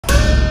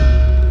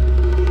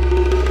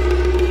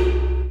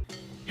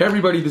Hey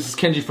everybody, this is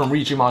Kenji from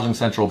Riichi Mahjong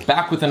Central,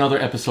 back with another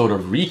episode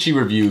of Riichi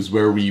Reviews,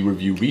 where we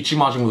review Riichi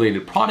Mahjong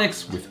related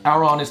products with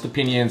our honest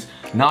opinions,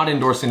 not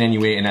endorsed in any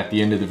way, and at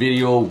the end of the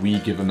video, we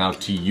give them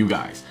out to you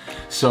guys.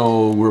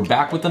 So we're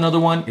back with another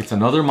one. It's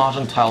another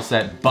Mahjong tile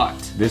set, but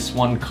this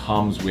one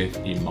comes with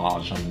a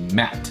Mahjong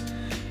mat.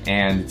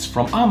 And it's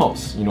from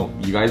AMOS. You know,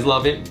 you guys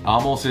love it.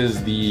 AMOS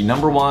is the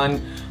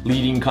 #1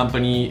 leading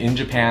company in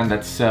Japan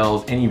that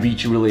sells any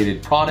Riichi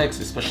related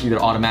products, especially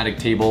their automatic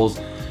tables.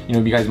 You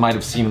know, you guys might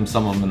have seen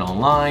some of them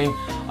online.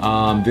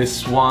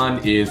 This one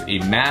is a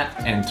mat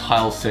and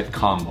tile set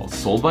combo,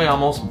 sold by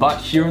AMOS,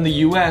 but here in the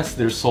US,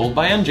 they're sold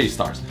by MJ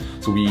Stars.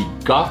 So we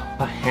got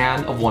a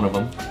hand of one of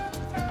them.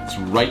 It's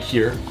right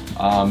here.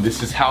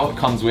 This is how it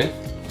comes with.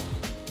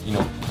 You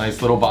know,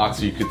 nice little box,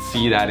 so you could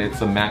see that it's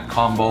a mat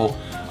combo.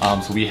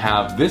 So we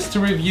have this to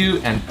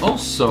review, and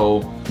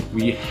also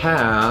we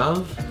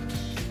have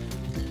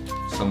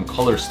some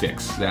color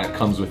sticks that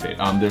comes with it.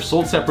 They're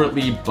sold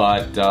separately,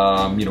 but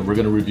you know, we're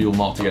gonna review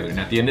them all together. And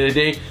at the end of the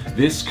day,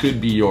 this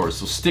could be yours.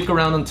 So stick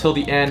around until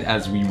the end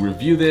as we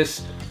review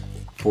this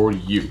for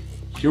you.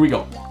 Here we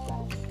go.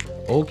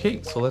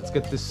 Okay, so let's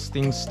get this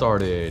thing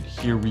started.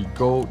 Here we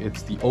go.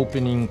 It's the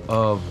opening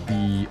of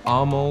the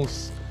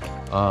AMOS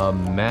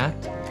mat.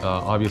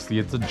 Obviously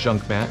it's a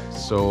junk mat,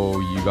 so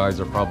you guys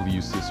are probably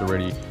used to this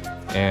already.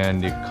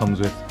 And it comes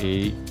with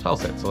a tile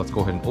set. So let's go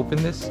ahead and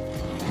open this.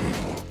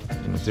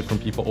 You know,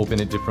 different people open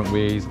it different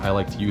ways. I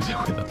like to use it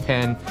with a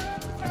pen.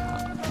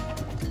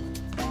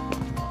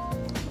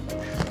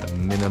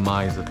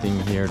 Minimize the thing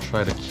here.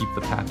 Try to keep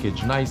the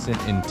package nice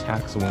and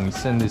intact, so when we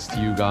send this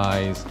to you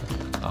guys,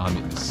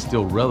 it's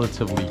still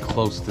relatively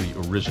close to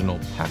the original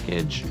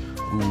package.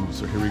 Ooh,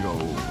 so here we go.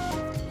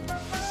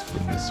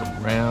 Spin this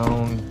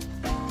around.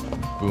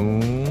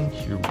 Boom,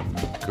 here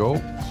we go.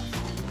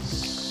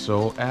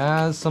 So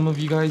as some of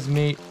you guys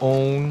may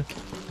own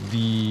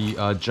the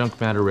junk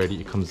mat already,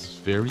 it comes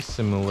very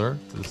similar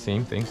to the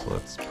same thing. So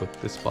let's put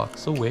this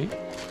box away.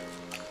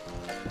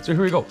 So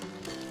here we go.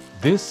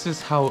 This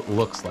is how it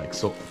looks like.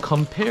 So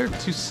compared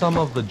to some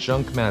of the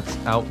junk mats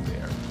out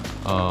there,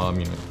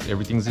 you know,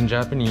 everything's in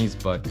Japanese,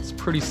 but it's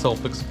pretty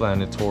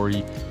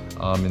self-explanatory.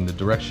 In the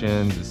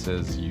directions, it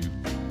says you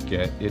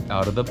get it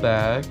out of the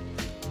bag,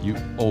 you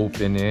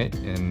open it,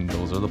 and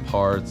those are the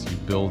parts, you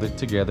build it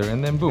together,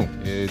 and then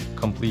boom, it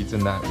completes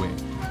in that way.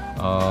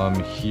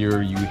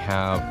 Here you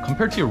have,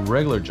 compared to your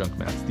regular junk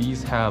mats,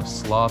 these have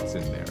slots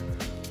in there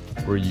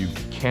where you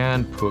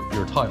can put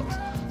your tiles.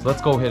 So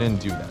let's go ahead and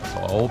do that. So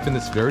I'll open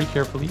this very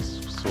carefully,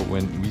 so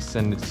when we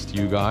send this to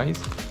you guys,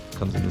 it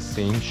comes in the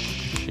same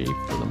shape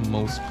for the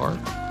most part.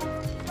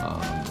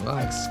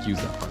 Excuse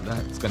that part,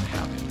 that's gonna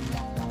happen.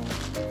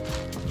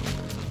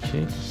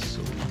 Okay,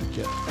 so we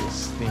get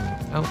this thing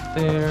out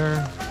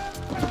there.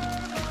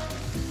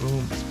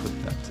 Boom, let's put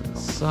that to the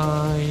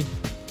side.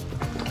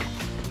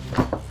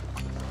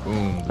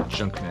 Boom, the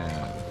junk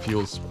mat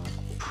feels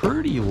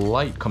pretty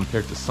light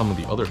compared to some of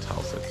the other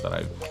tile sets that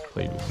I've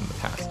played with in the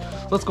past.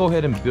 Let's go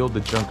ahead and build the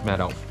junk mat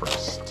out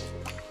first.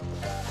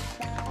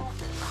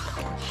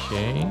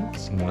 Okay,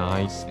 it's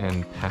nice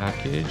and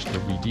packaged,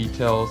 every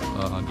details.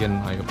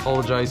 Again, I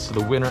apologize to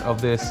the winner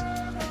of this.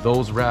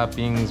 Those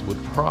wrappings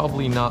would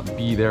probably not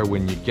be there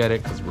when you get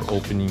it because we're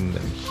opening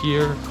them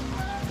here.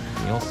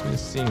 Anything else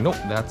missing? Nope,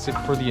 that's it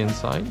for the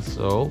inside.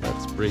 So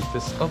let's break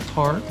this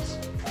apart.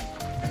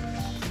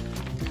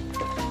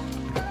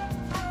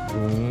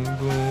 Boom,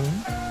 boom.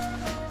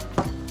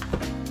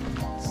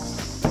 Let's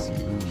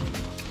see.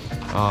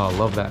 Ah,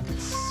 love that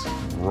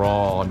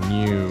raw,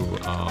 new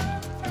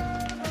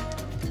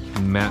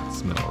mat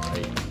smell,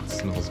 right? It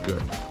smells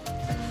good.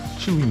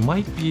 Actually, we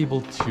might be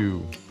able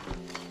to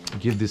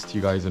give this to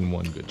you guys in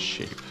one good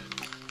shape.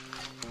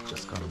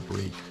 Just gotta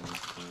break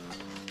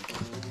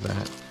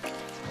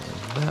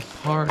that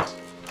part.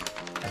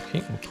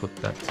 Okay, we'll put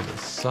that to the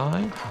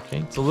side. Okay,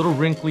 it's a little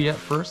wrinkly at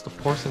first, of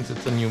course, since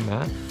it's a new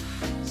mat.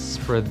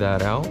 Spread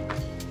that out.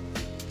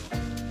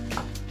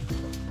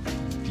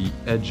 The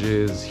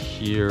edges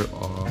here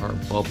are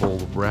bubble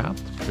wrapped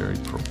very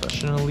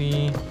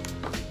professionally.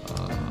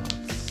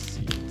 Let's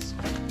see, let's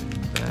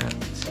open that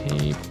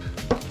tape.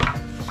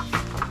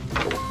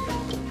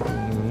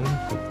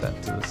 Put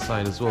that to the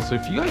side as well. So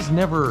if you guys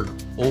never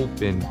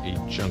open a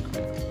junk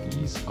mat,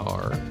 these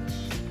are,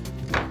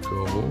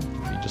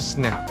 they just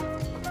snap.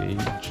 They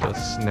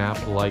just snap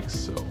like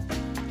so.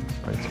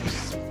 All right,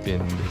 so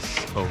spin this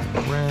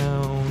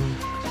around,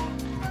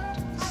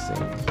 do the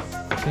same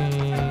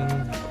thing,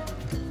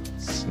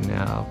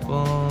 snap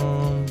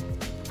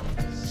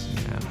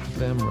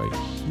them right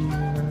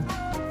here.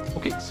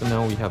 Okay, so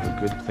now we have a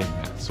good clean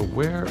mat. So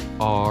where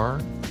are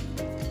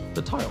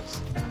the tiles?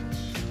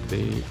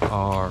 They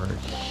are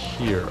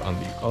here on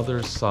the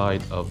other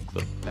side of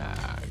the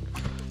bag.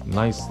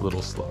 Nice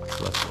little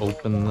slots. Let's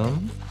open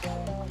them.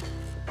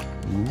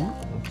 Ooh,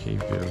 okay,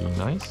 very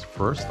nice.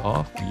 First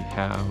off, we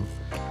have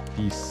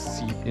the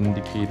seat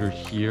indicator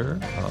here,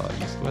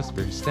 east west,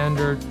 very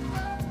standard.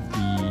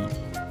 The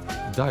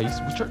dice,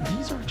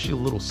 these are actually a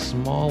little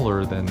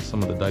smaller than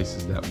some of the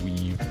dices that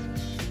we've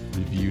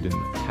reviewed in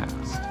the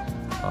past.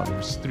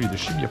 There's 3. There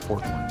should be a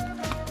 4th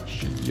one.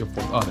 Should be a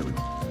 4th. Oh, there we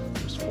go.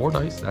 There's 4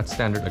 dice. That's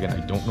standard. Again,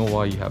 I don't know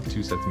why you have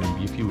 2 sets.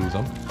 Maybe if you lose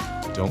them.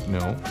 Don't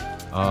know.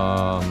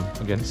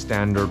 Again,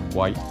 standard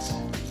white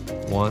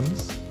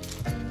ones.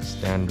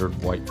 Standard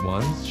white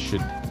ones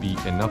should be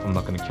enough. I'm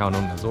not going to count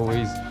them as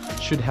always.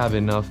 Should have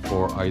enough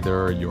for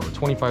either your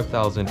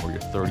 25,000 or your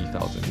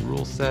 30,000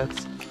 rule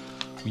sets.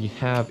 We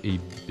have a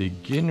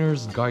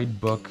beginner's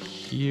guidebook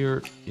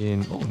here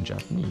in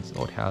Japanese.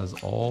 Oh, it has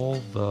all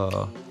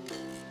the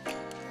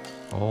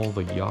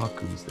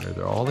yakus there.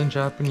 They're all in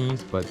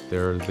Japanese, but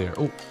they're there.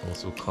 Oh,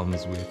 also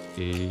comes with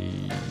a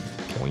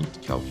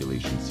point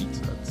calculation sheet.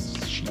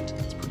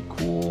 That's pretty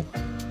cool.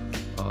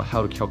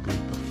 How to calculate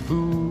the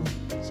food,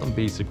 some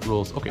basic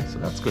rules. Okay, so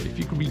that's good. If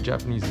you can read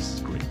Japanese, this is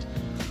great.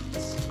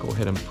 Let's go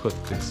ahead and put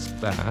this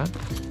back.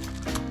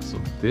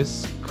 So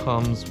this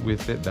comes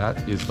with it.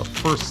 That is the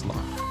first slot.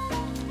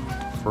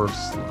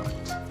 First slot.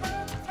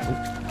 Oh,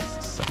 that's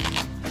the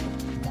second.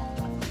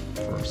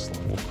 First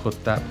slot. We'll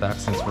put that back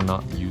since we're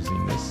not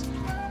using this.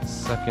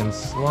 Second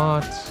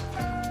slot.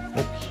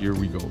 Oh, here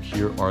we go.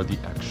 Here are the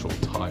actual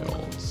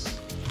tiles.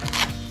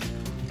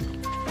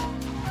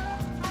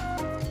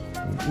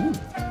 Ooh,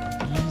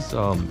 these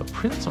the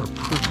prints are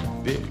pretty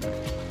big.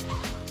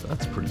 So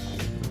that's pretty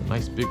cool.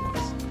 Nice big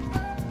ones.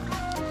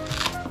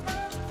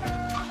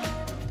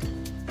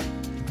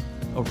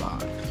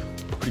 Alright,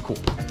 pretty cool.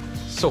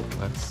 So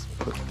let's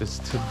put this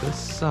to the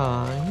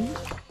side.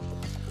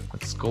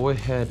 Let's go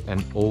ahead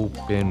and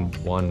open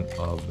one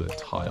of the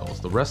tiles.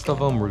 The rest of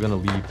them we're gonna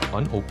leave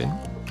unopened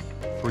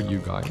for you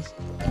guys.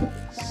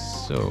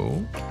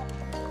 So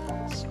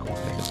let's go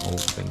ahead and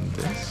open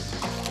this.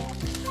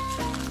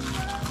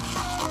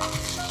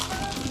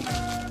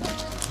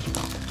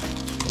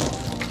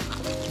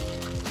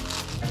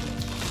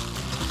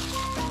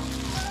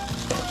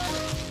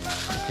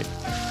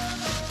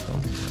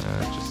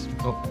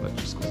 Oh, that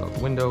just goes out the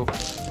window.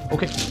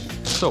 Okay,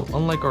 so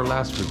unlike our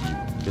last review,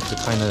 you get to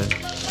kind of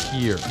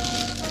hear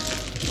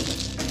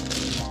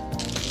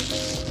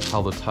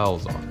how the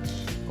tiles are.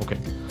 Okay,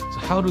 so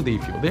how do they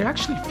feel? They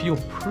actually feel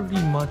pretty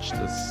much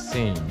the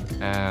same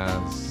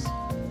as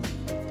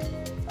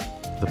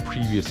the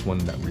previous one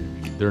that we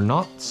reviewed. They're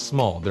not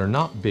small, they're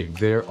not big,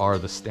 they are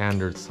the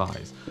standard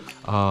size.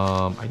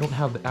 I don't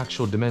have the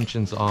actual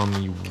dimensions on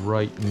me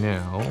right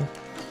now.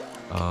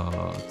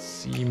 Let's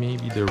see,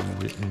 maybe they're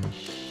written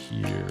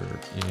here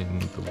in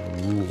the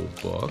rule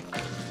book.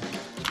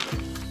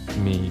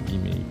 Maybe,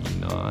 maybe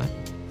not.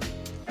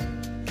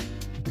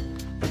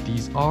 But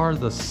these are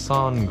the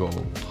Sango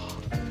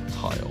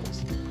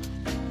tiles.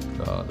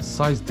 The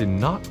size did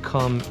not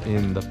come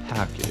in the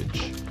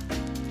package.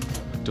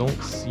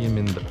 Don't see them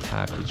in the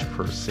package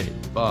per se,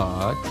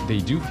 but they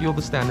do feel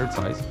the standard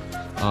size.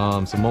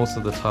 So most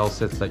of the tile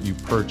sets that you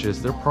purchase,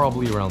 they're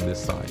probably around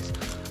this size.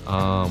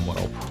 What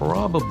I'll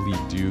probably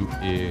do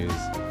is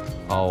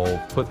I'll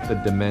put the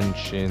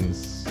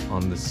dimensions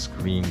on the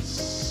screen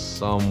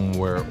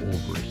somewhere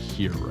over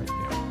here right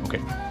now.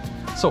 Okay,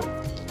 so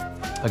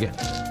again,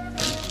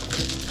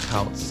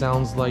 how it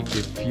sounds like,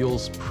 it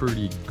feels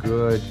pretty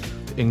good.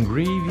 The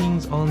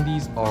engravings on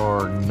these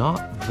are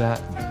not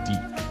that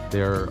deep.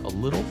 They're a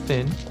little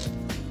thin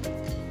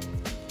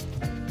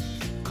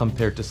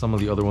compared to some of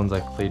the other ones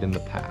I've played in the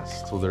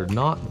past. So they're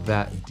not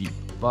that deep,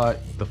 but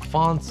the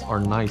fonts are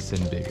nice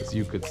and big, as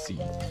you could see.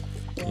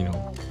 You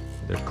know,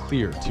 they're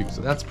clear too,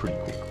 so that's pretty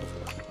cool.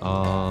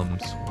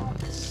 So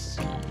let's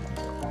see.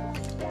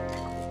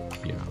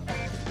 Yeah,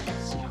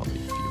 let's see how they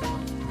feel.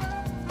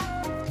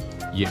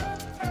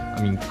 Yeah,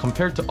 I mean,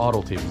 compared to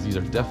auto tables, these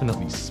are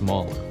definitely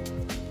smaller,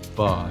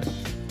 but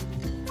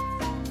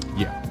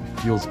yeah, it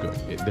feels good.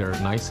 They're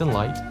nice and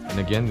light, and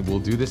again, we'll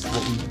do this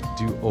what we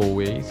do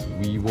always.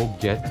 We will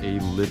get a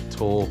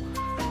little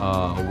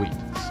weight,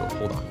 so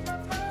hold on.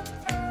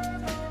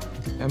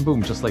 And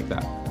boom, just like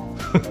that.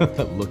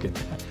 Look at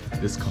that.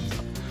 This comes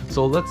up.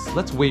 So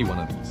let's weigh one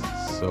of these.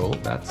 So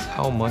that's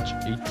how much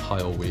a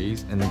tile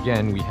weighs. And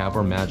again, we have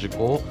our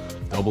magical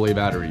AA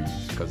batteries,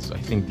 because I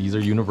think these are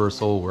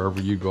universal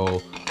wherever you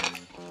go.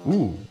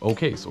 Ooh,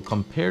 okay, so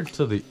compared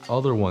to the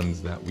other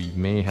ones that we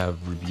may have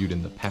reviewed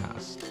in the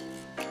past,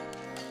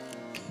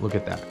 look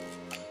at that.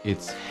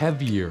 It's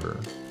heavier.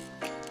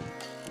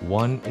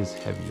 One is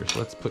heavier, so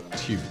let's put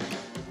 2.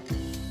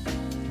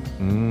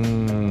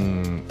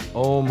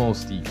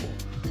 Almost equal.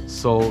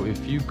 So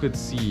if you could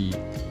see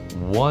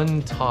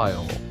one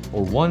tile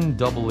or one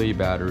AA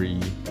battery,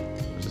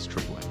 or is this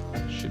AAA?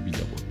 It should be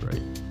AA,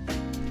 right?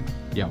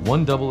 Yeah,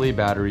 one AA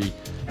battery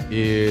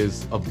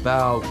is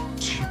about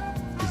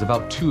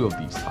 2 of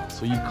these tiles.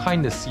 So you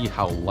kind of see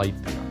how light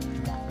they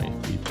are. Right?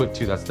 If we put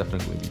 2, that's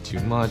definitely going to be too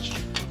much.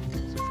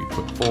 So if we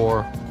put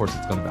 4, of course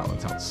it's going to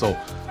balance out. So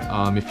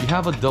if you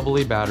have a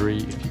AA battery,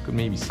 if you could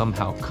maybe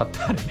somehow cut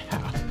that in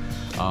half,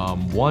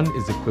 1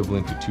 is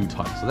equivalent to 2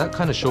 tiles. So that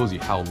kind of shows you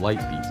how light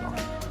these are.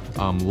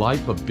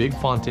 Light but big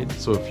fonted.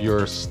 So if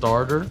you're a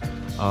starter,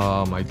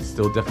 I'd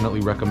still definitely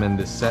recommend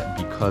this set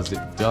because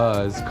it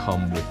does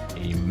come with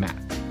a mat.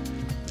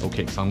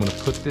 Okay, so I'm going to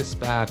put this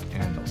back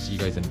and I'll see you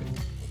guys in a minute.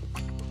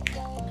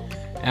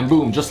 And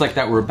boom, just like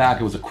that, we're back.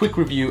 It was a quick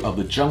review of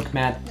the Junk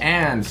Mat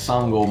and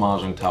Sango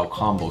Mahjong Tao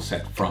combo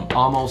set from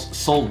AMOS,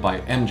 sold by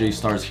MJ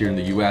Stars here in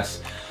the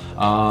US.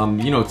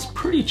 You know, it's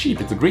pretty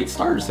cheap. It's a great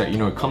starter set. You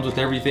know, it comes with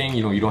everything.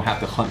 You know, you don't have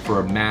to hunt for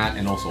a mat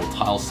and also a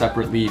tile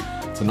separately.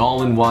 It's an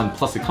all-in-one.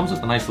 Plus, it comes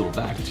with a nice little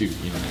bag too.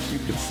 You know, as you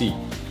can see,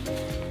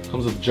 it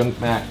comes with Junk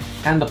Mat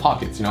and the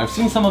pockets. You know, I've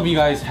seen some of you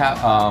guys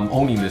have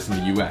owning this in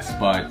the US,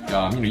 but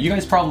you know, you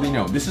guys probably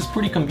know this is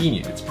pretty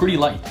convenient. It's pretty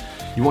light.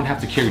 You won't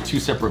have to carry 2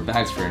 separate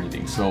bags for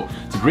anything. So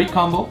it's a great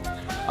combo.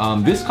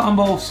 This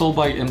combo sold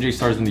by MJ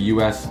Stars in the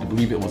US, I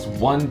believe it was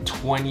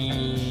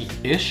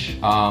 120-ish.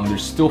 They're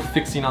still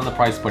fixing on the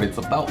price, but it's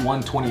about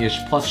 120-ish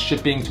plus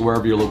shipping to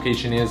wherever your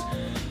location is.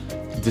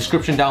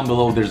 Description down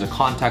below, there's a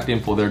contact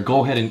info there.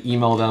 Go ahead and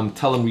email them,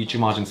 tell them Riichi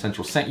Mahjong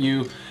Central sent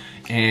you.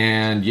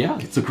 And yeah,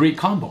 it's a great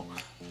combo.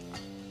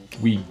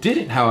 We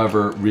didn't,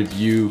 however,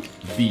 review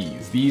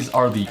these. These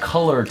are the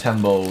color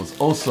tembos,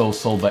 also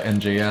sold by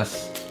MJ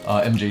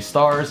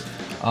Stars.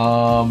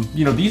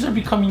 You know, these are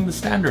becoming the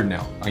standard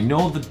now. I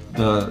know that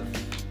the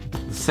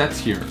sets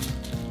here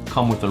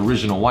come with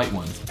original white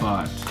ones,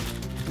 but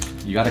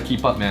you gotta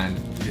keep up, man.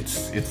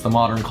 It's the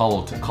modern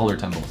color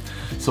tembos.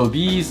 So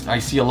these, I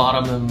see a lot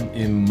of them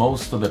in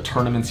most of the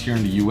tournaments here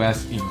in the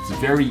US. You know, it's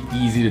very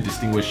easy to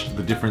distinguish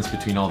the difference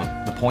between all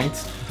the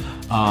points.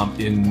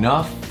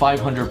 Enough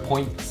 500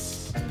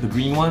 points, the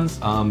green ones.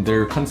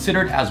 They're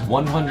considered as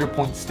 100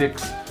 point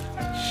sticks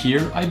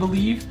here, I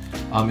believe.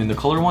 In the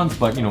color ones,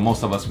 but you know,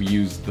 most of us, we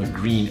use the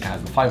green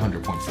as the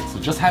 500 point stick. So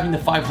just having the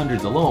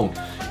 500s alone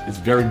is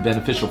very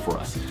beneficial for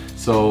us.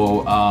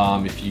 So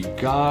if you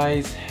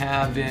guys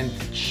haven't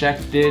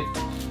checked it,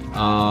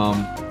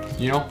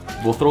 you know,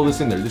 we'll throw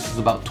this in there. This is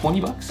about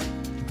 20 bucks.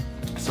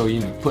 So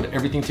you put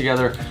everything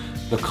together,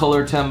 the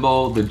color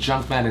tembo, the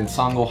Junk Mat and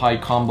Sango High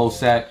combo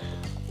set.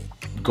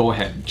 Go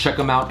ahead, check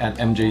them out at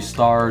MJ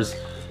Stars.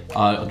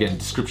 Again,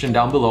 description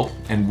down below,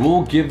 and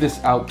we'll give this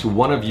out to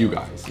one of you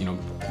guys. You know,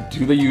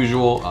 do the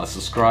usual,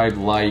 subscribe,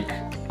 like,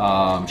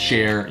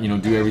 share, you know,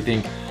 do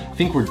everything. I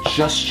think we're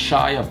just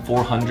shy of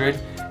 400,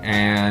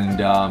 and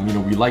you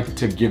know, we like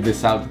to give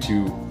this out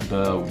to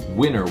the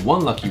winner,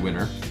 one lucky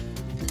winner,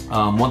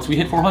 once we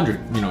hit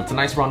 400. You know, it's a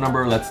nice round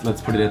number.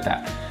 Let's put it at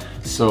that.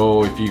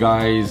 So if you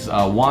guys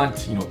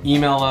want, you know,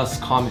 email us,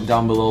 comment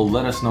down below,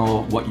 let us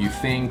know what you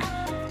think.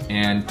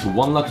 And to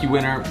one lucky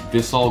winner,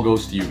 this all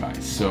goes to you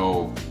guys.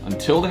 So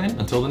until then,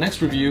 until the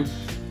next review,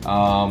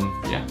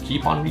 yeah,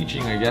 keep on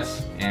reaching, I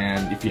guess.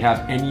 And if you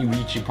have any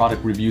Riichi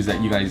product reviews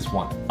that you guys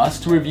want us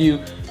to review,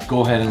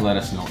 go ahead and let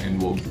us know,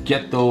 and we'll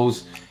get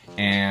those.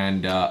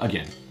 And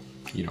again,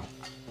 you know,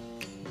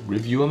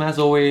 review them as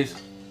always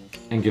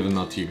and give them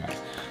out to you guys.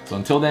 So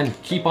until then,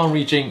 keep on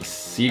reaching.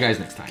 See you guys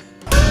next time.